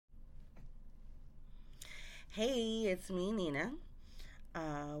Hey, it's me, Nina.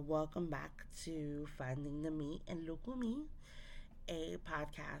 Welcome back to Finding the Me and Lukumi, a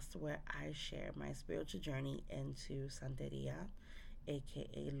podcast where I share my spiritual journey into Santeria,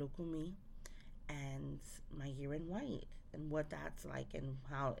 aka Lukumi, and my year in white, and what that's like and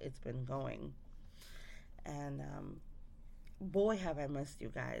how it's been going. And boy, have I missed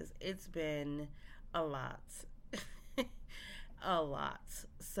you guys. It's been a lot. A lot.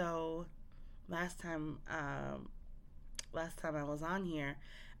 So, last time last time I was on here,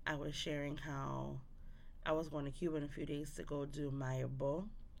 I was sharing how I was going to Cuba in a few days to go do Mayabo,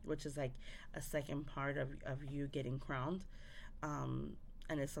 which is like a second part of you getting crowned. Um,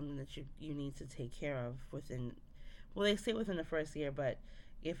 and it's something that you need to take care of within, well, they say within the first year, but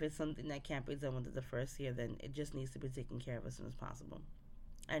if it's something that can't be done within the first year, then it just needs to be taken care of as soon as possible.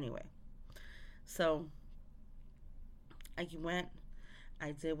 Anyway, so I went,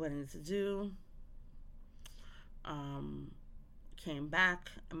 I did what I needed to do, um, came back.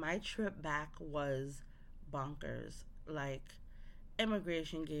 My trip back was bonkers. Like,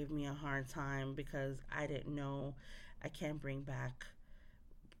 immigration gave me a hard time because I didn't know I can't bring back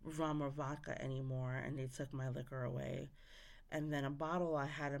rum or vodka anymore, and they took my liquor away. And then a bottle I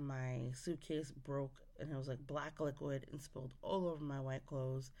had in my suitcase broke, and it was like black liquid and spilled all over my white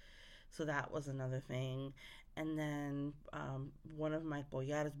clothes. So that was another thing. And then one of my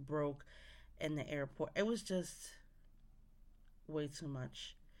collares broke in the airport. It was just way too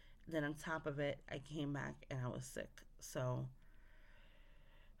much. Then on top of it, I came back and I was sick. So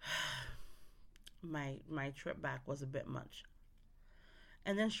my trip back was a bit much.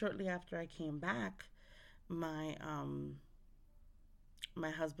 And then shortly after I came back, my my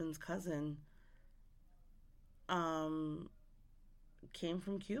husband's cousin um came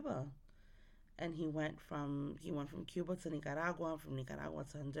from Cuba, and he went from Cuba to Nicaragua, from Nicaragua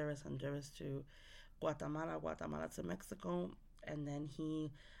to Honduras, Honduras to Guatemala, Guatemala to Mexico, and then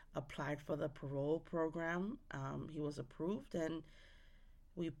he applied for the parole program. He was approved, and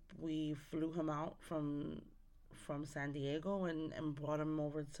we flew him out from San Diego and brought him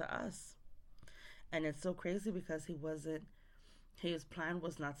over to us. And it's so crazy because he wasn't his plan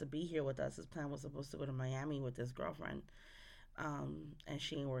was not to be here with us. His plan was supposed to go to Miami with his girlfriend. And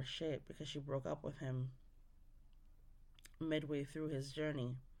she ain't worth shit because she broke up with him midway through his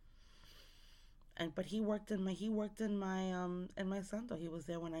journey. And but he worked in my santo. He was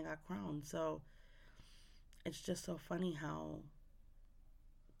there when I got crowned. So it's just so funny how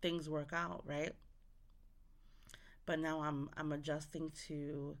things work out, right? But now I'm adjusting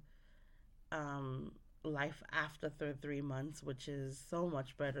to um, life after the 3 months, which is so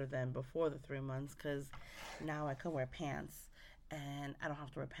much better than before the 3 months because now I can wear pants and I don't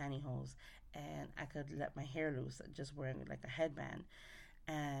have to wear pantyhose, and I could let my hair loose just wearing like a headband,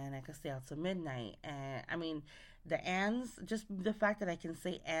 and I could stay out till midnight. And I mean, the ands, just the fact that I can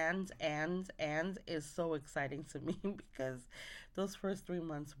say and is so exciting to me because those first 3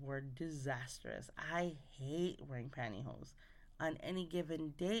 months were disastrous. I hate wearing pantyhose. On any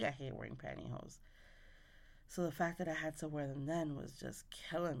given day, I hate wearing pantyhose. So the fact that I had to wear them then was just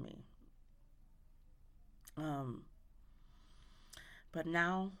killing me. Um, but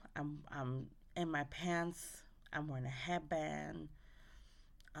now I'm in my pants. I'm wearing a headband.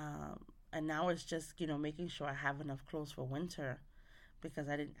 Um, and now it's just making sure I have enough clothes for winter because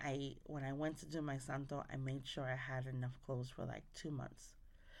I didn't. I when I went to do my santo, I made sure I had enough clothes for like 2 months.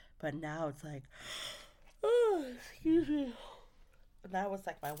 But now it's like, oh, excuse me. Now it's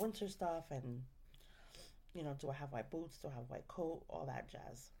like my winter stuff, and do I have white boots? Do I have white coat? All that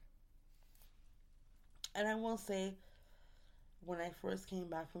jazz. And I will say, when I first came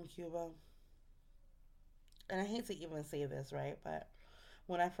back from Cuba, and I hate to even say this, right? But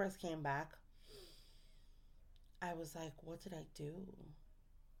when I first came back, I was like, what did I do?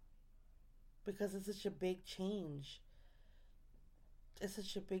 Because it's such a big change. It's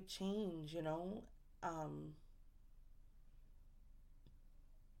such a big change. Um,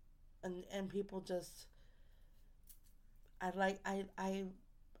 and people just, I like,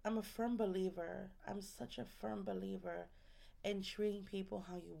 I'm a firm believer. I'm such a firm believer in treating people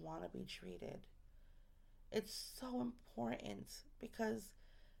how you want to be treated. It's so important because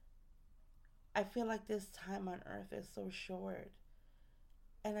I feel like this time on earth is so short.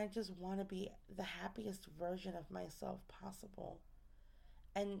 And I just want to be the happiest version of myself possible.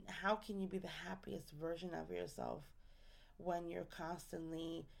 And how can you be the happiest version of yourself when you're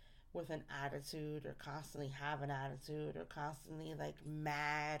constantly with an attitude, or constantly have an attitude, or constantly like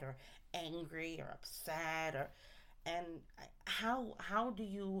mad or angry or upset, or and how do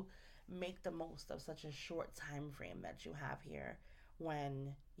you make the most of such a short time frame that you have here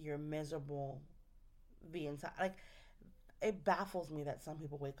when you're miserable the entire, like, it baffles me that some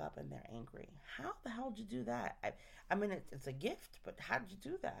people wake up and they're angry. How the hell did you do that? I mean, it's a gift, but how did you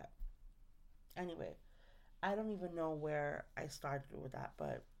do that? Anyway, I don't even know where I started with that,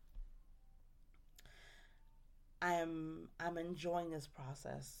 but I'm enjoying this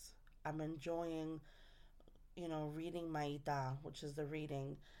process. I'm enjoying, reading Maita, which is the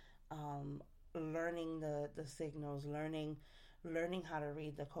reading, um, learning the signals, learning how to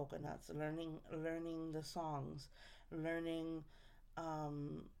read the coconuts, learning the songs, learning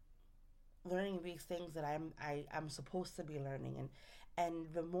um, learning these things that I'm supposed to be learning, and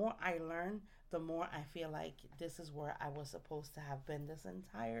the more I learn, the more I feel like this is where I was supposed to have been this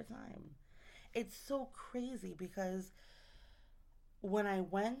entire time. It's so crazy because when I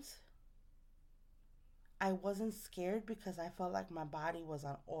went, I wasn't scared because I felt like my body was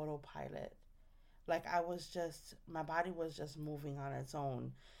on autopilot. Like my body was just moving on its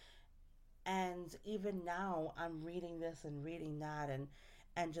own. And even now, I'm reading this and reading that,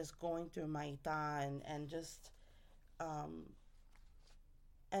 and just going through my ita, and just um,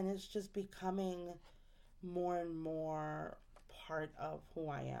 and it's just becoming more and more part of who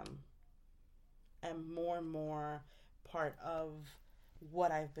I am, and more part of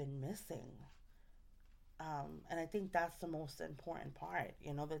what I've been missing. And I think that's the most important part.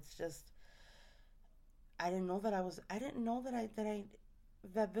 That's just, I didn't know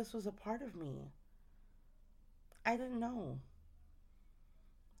that this was a part of me. I didn't know.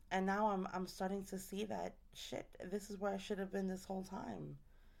 And now I'm starting to see that shit. This is where I should have been this whole time.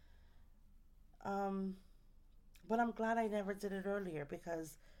 Um, but I'm glad I never did it earlier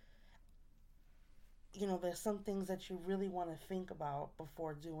because there's some things that you really want to think about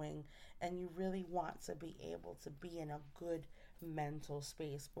before doing, and you really want to be able to be in a good mental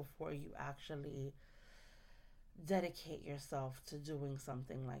space before you actually dedicate yourself to doing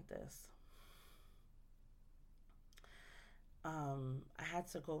something like this. I had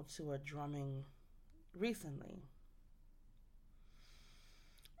to go to a drumming recently,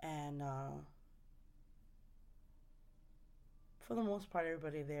 and for the most part,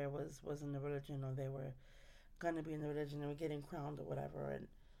 everybody there was in the religion, or they were gonna be in the religion. They were getting crowned or whatever,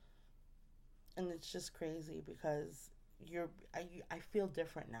 and it's just crazy because I feel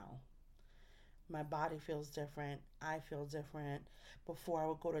different now. My body feels different. I feel different. Before, I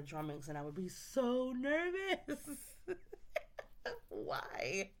would go to drummings and I would be so nervous.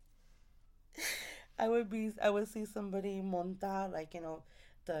 Why? I would see somebody monta, like,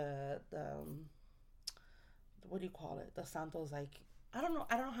 the what do you call it? The santos, like, I don't know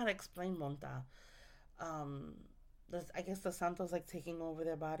how to explain monta. Um, I guess the santos, like, taking over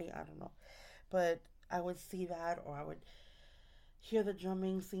their body. I don't know, but I would see that, or I would hear the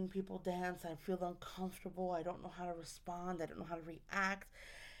drumming, seeing people dance. I feel uncomfortable. I don't know how to respond. I don't know how to react.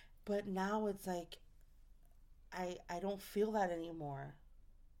 But now it's like I don't feel that anymore.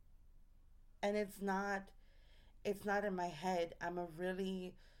 And it's not in my head. I'm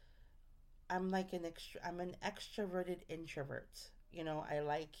like I'm an extroverted introvert. I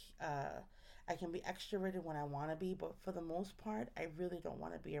like I can be extroverted when I want to be, but for the most part, I really don't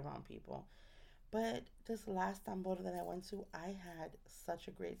want to be around people. But this last tambora that I went to, I had such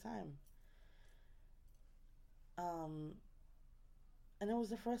a great time. Um, and it was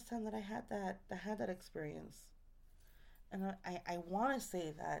the first time that I had that experience. And I want to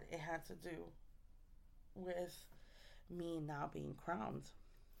say that it had to do with me now being crowned.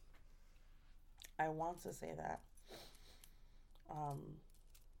 I want to say that. Um,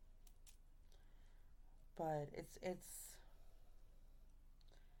 but it's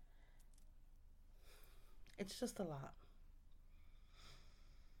just a lot.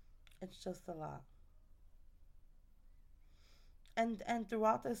 It's just a lot. And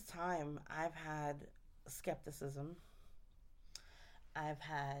throughout this time, I've had skepticism. I've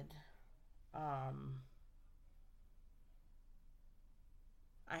had um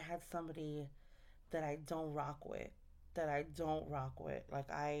I had somebody that I don't rock with. That I don't rock with. Like,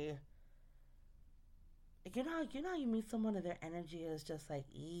 how you meet someone and their energy is just like,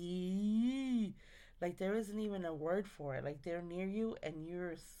 ee, like, there isn't even a word for it. Like, they're near you and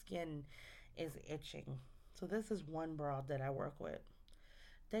your skin is itching. So this is one broad that I work with.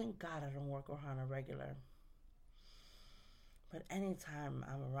 Thank God I don't work with her on a regular. But anytime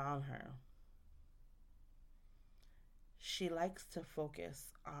I'm around her, she likes to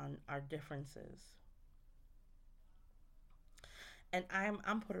focus on our differences. And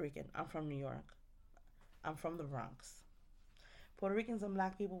I'm Puerto Rican. I'm from New York. I'm from the Bronx. Puerto Ricans and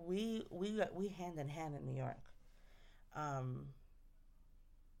Black people, we hand in hand in New York. Um,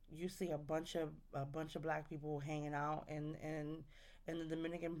 you see a bunch of Black people hanging out in the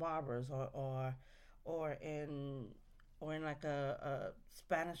Dominican barbers, or or in like a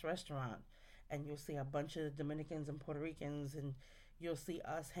Spanish restaurant, and you'll see a bunch of Dominicans and Puerto Ricans, and you'll see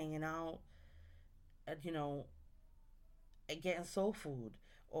us hanging out, at, getting soul food,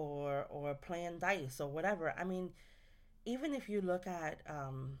 or playing dice or whatever. I mean, even if you look at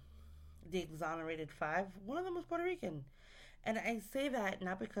the exonerated five, one of them was Puerto Rican. And I say that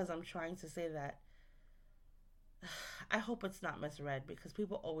not because I'm trying to say that. I hope it's not misread because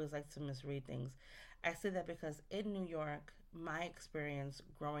people always like to misread things. I say that because in New York, my experience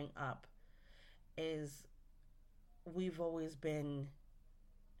growing up is we've always been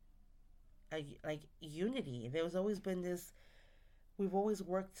like unity. There's always been this. We've always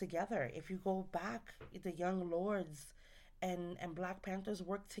worked together. If you go back, the Young Lords and Black Panthers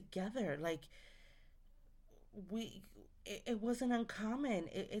worked together. Like we, it wasn't uncommon.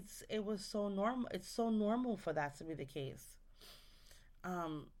 It was so normal. It's so normal for that to be the case.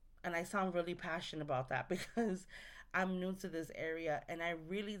 Um, and I sound really passionate about that because I'm new to this area and I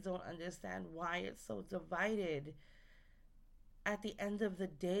really don't understand why it's so divided. At the end of the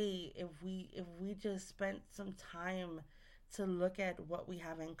day, if we just spent some time to look at what we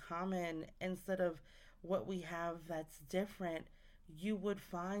have in common instead of what we have that's different, you would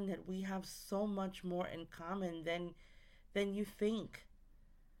find that we have so much more in common than you think.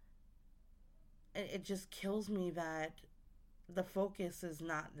 And it just kills me that the focus is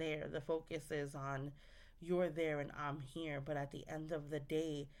not there. The focus is on you're there and I'm here. But at the end of the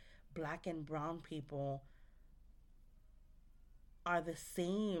day, black and brown people are the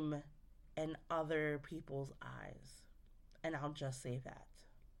same in other people's eyes. And I'll just say that.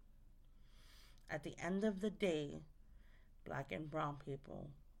 At the end of the day, black and brown people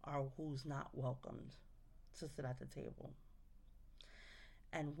are who's not welcomed to sit at the table.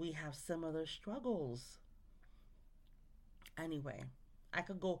 And we have similar struggles. Anyway, I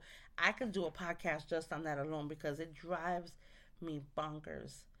could go I could do a podcast just on that alone because it drives me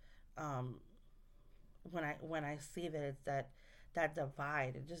bonkers. Um when I see that it's that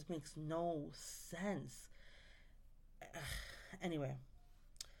divide, it just makes no sense. Anyway,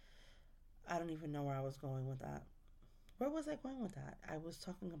 I don't even know where I was going with that. Where was I going with that? I was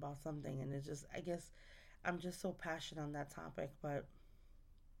talking about something and it just I guess I'm just so passionate on that topic, but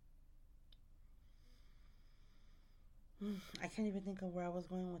I can't even think of where I was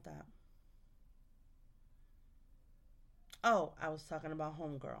going with that. Oh, I was talking about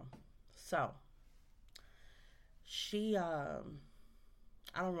Homegirl. So, she I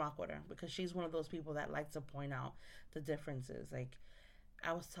don't rock with her because she's one of those people that like to point out the differences. Like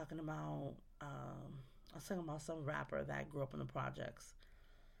I was talking about I was talking about some rapper that grew up in the projects.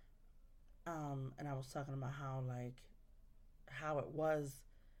 And I was talking about how it was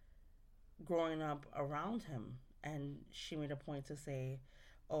growing up around him, and she made a point to say,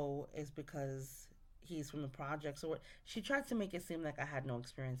 "Oh, it's because he's from the projects." Or she tried to make it seem like I had no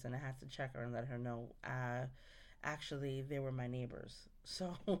experience, and I had to check her and let her know. Actually, they were my neighbors,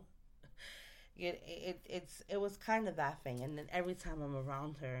 so it was kind of that thing. And then every time I'm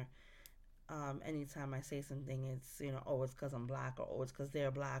around her, anytime I say something, it's oh, it's because I'm black, or oh, it's because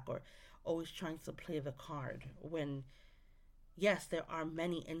they're black, or always trying to play the card when yes, there are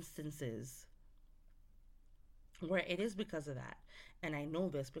many instances where it is because of that. And I know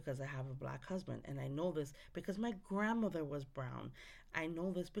this because I have a black husband. And I know this because my grandmother was brown. I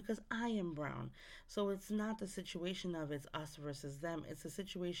know this because I am brown. So it's not the situation of it's us versus them. It's a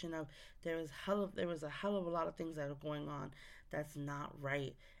situation of there was a hell of a lot of things that are going on that's not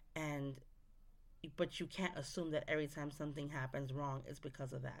right. And but you can't assume that every time something happens wrong, it's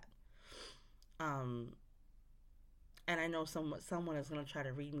because of that. Um, and I know someone is going to try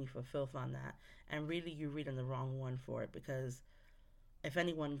to read me for filth on that. And really, you're reading the wrong one for it because if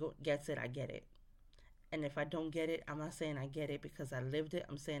anyone gets it, I get it. And if I don't get it, I'm not saying I get it because I lived it.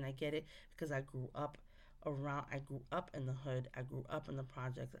 I'm saying I get it because I grew up in the hood. I grew up in the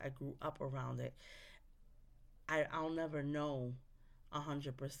projects. I grew up around it. I'll never know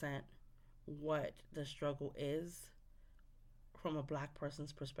 100% what the struggle is from a black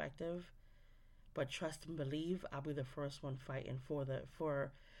person's perspective. But trust and believe, I'll be the first one fighting for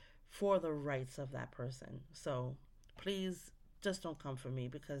the rights of that person. So please just don't come for me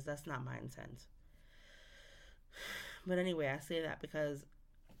because that's not my intent. But anyway, I say that because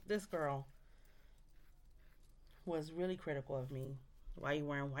this girl was really critical of me. Why are you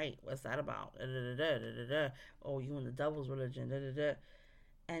wearing white? What's that about? Da, da, da, da, da, da. Oh, you in the devil's religion. Da, da, da.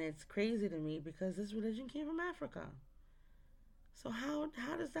 And it's crazy to me because this religion came from Africa. So how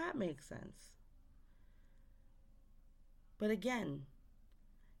does that make sense? But again,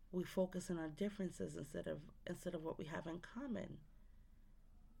 we focus on our differences instead of what we have in common.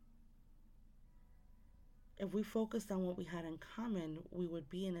 If we focused on what we had in common, we would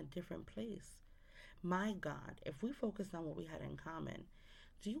be in a different place. My God, if we focused on what we had in common,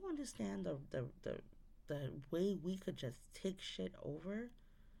 do you understand the way we could just take shit over?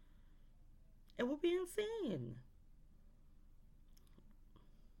 It would be insane.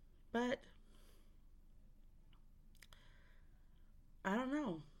 But I don't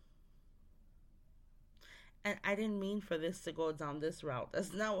know. And I didn't mean for this to go down this route.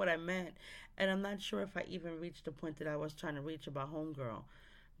 That's not what I meant. And I'm not sure if I even reached the point that I was trying to reach about Homegirl.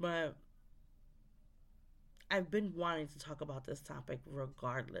 But I've been wanting to talk about this topic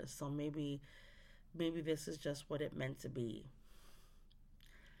regardless. So maybe this is just what it meant to be.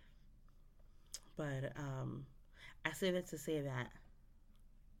 But I say that to say that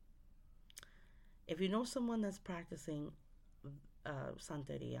if you know someone that's practicing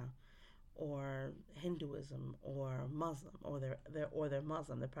Santeria or Hinduism or Muslim, or they're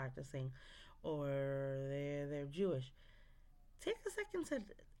Muslim, they're practicing, or they're Jewish, take a second to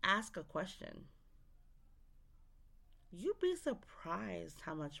ask a question. You'd be surprised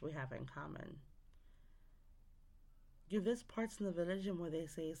how much we have in common. There's parts in the religion where they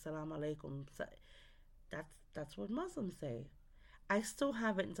say Salam Alaikum. That's what Muslims say. I still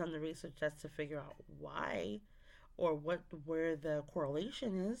haven't done the research as to figure out why or where the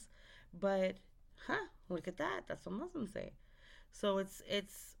correlation is, but look at that. That's what Muslims say. So it's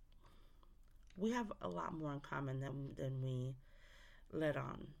we have a lot more in common than we let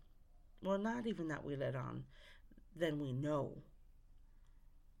on. Well, not even that we let on, than we know.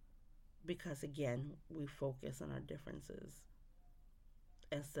 Because again, we focus on our differences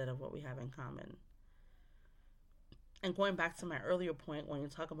instead of what we have in common. And going back to my earlier point, when you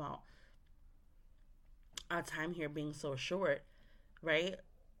talk about our time here being so short, right?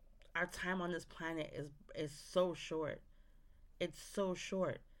 Our time on this planet is so short. It's so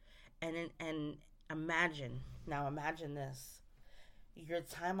short. And imagine this. Your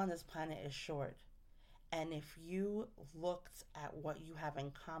time on this planet is short. And if you looked at what you have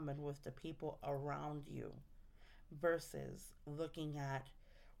in common with the people around you versus looking at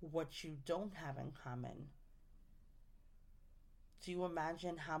what you don't have in common, do you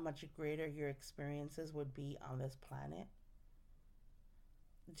imagine how much greater your experiences would be on this planet?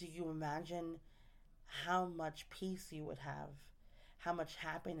 Do you imagine how much peace you would have? How much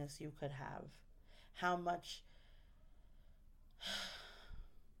happiness you could have? How much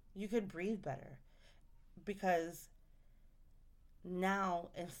you could breathe better? Because now,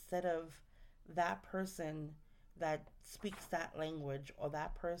 instead of that person that speaks that language, or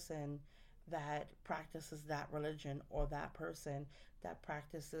that person that practices that religion, or that person that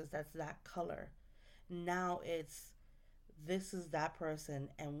practices that's that color, now it's this is that person,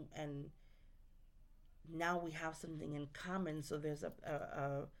 and now we have something in common, so there's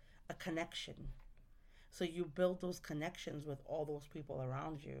a connection. So you build those connections with all those people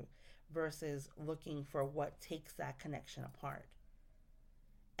around you versus looking for what takes that connection apart.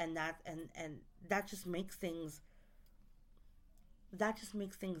 And that just makes things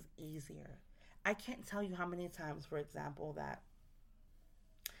easier. I can't tell you how many times, for example, that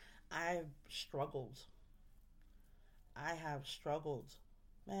I've struggled. I have struggled.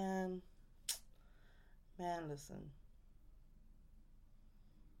 Man, listen.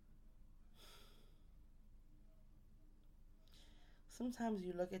 Sometimes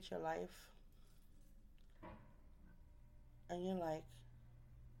you look at your life and you're like,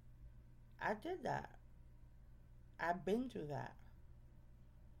 I did that. I've been through that.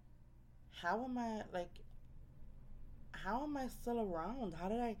 How am I still around? How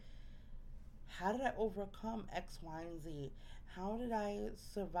did I overcome X, Y, and Z? How did I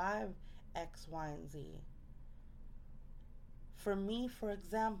survive X, Y, and Z? For me, for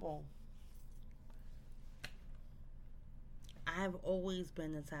example, I've always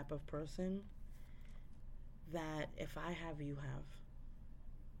been the type of person that if I have, you have.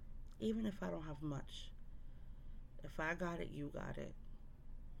 Even if I don't have much. If I got it, you got it.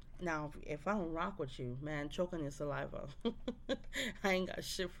 Now, if I don't rock with you, man, choke on your saliva. I ain't got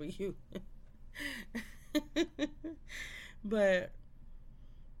shit for you. But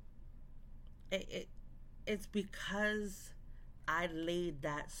it's because I laid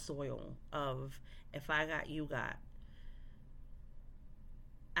that soil of if I got, you got.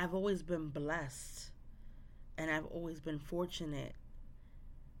 I've always been blessed, and I've always been fortunate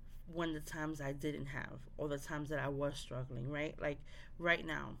when the times I didn't have, or the times that I was struggling, right? Like right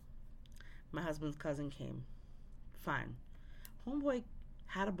now, my husband's cousin came. Fine. Homeboy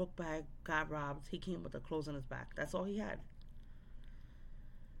had a book bag, got robbed. He came with the clothes on his back. That's all he had.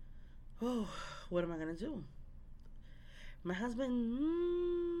 Oh, what am I gonna do? My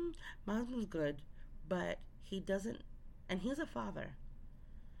husband's good, but he doesn't, and he's a father.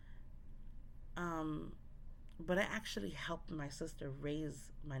 Um, but I actually helped my sister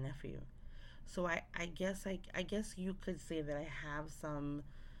raise my nephew. So I guess you could say that I have some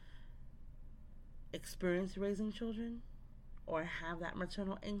experience raising children or have that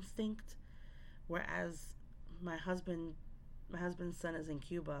maternal instinct, whereas my husband my husband's son is in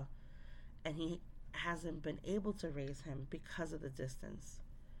Cuba and he hasn't been able to raise him because of the distance.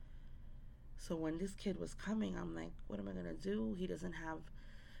 So when this kid was coming, I'm like, what am I going to do? He doesn't have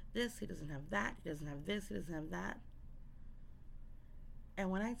this, he doesn't have that, he doesn't have this, he doesn't have that.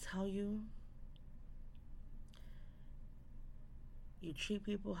 And when I tell you, you treat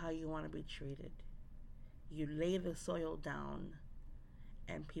people how you want to be treated. You lay the soil down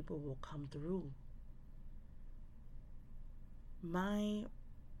and people will come through. My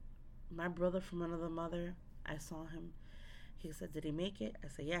my brother from another mother, I saw him. He said, "Did he make it?" I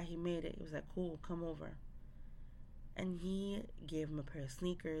said, "Yeah, he made it." He was like, "Cool, come over." And he gave him a pair of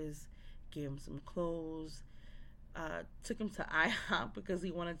sneakers, gave him some clothes, took him to IHOP because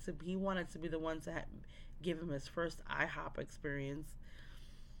he wanted to be the one to give him his first IHOP experience.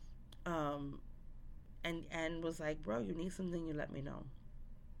 Um, and was like, "Bro, you need something, you let me know."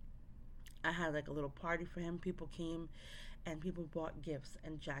 I had like a little party for him. People came and people bought gifts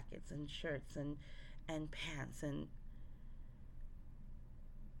and jackets and shirts and pants and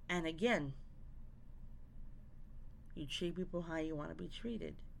again, you treat people how you want to be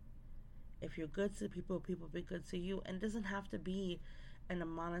treated. If you're good to people, people be good to you. And it doesn't have to be in a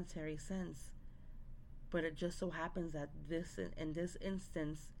monetary sense. But it just so happens that in this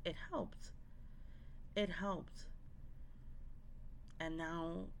instance, it helped. It helped. And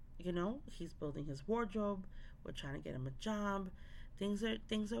now, he's building his wardrobe. We're trying to get him a job. Things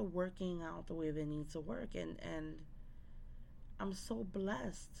are working out the way they need to work, and I'm so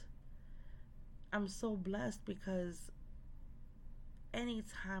blessed. I'm so blessed because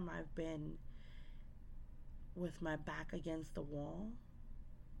anytime I've been with my back against the wall,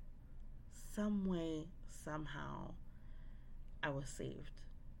 some way, somehow, I was saved.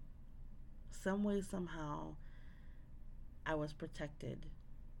 Some way, somehow, I was protected.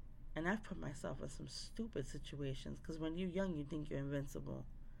 And I've put myself in some stupid situations because when you're young, you think you're invincible.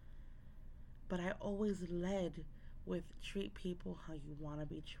 But I always led with treat people how you want to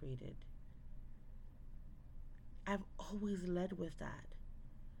be treated. I've always led with that.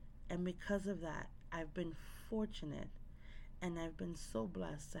 And because of that, I've been fortunate and I've been so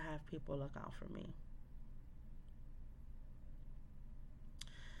blessed to have people look out for me.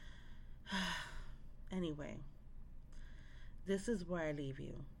 Anyway, this is where I leave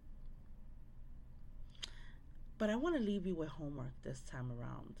you. But I want to leave you with homework this time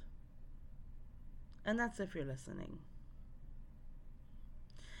around. And that's if you're listening.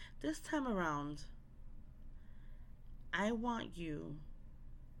 This time around, I want you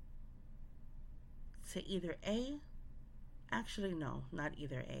to either actually, no, not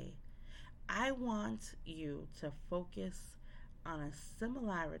either I want you to focus on a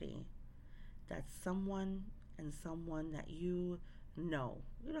similarity that someone and someone that you know.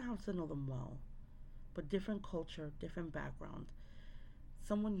 You don't have to know them well, but different culture, different background,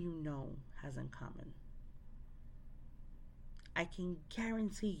 someone you know has in common. I can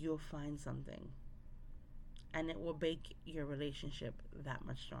guarantee you'll find something, and it will make your relationship that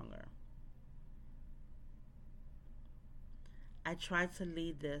much stronger. I try to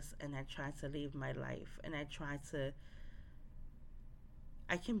lead this and I try to live my life and I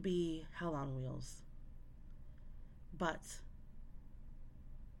can be hell on wheels, but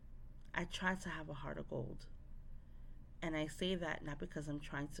I try to have a heart of gold. And I say that not because I'm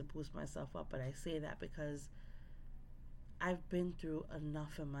trying to boost myself up, but I say that because I've been through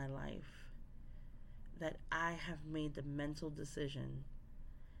enough in my life that I have made the mental decision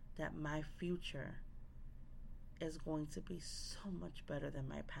that my future is going to be so much better than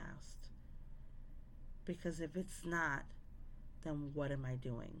my past. Because if it's not, then what am I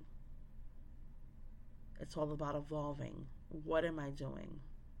doing? It's all about evolving. What am I doing?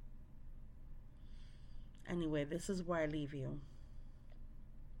 Anyway, this is where I leave you.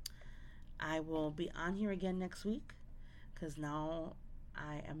 I will be on here again next week because now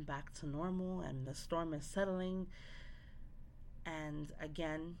I am back to normal and the storm is settling. And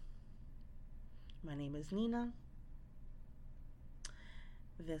again, my name is Nina.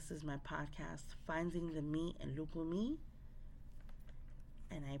 This is my podcast, Finding the Me and Lukumi.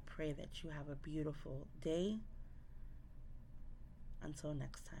 And I pray that you have a beautiful day. Until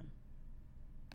next time.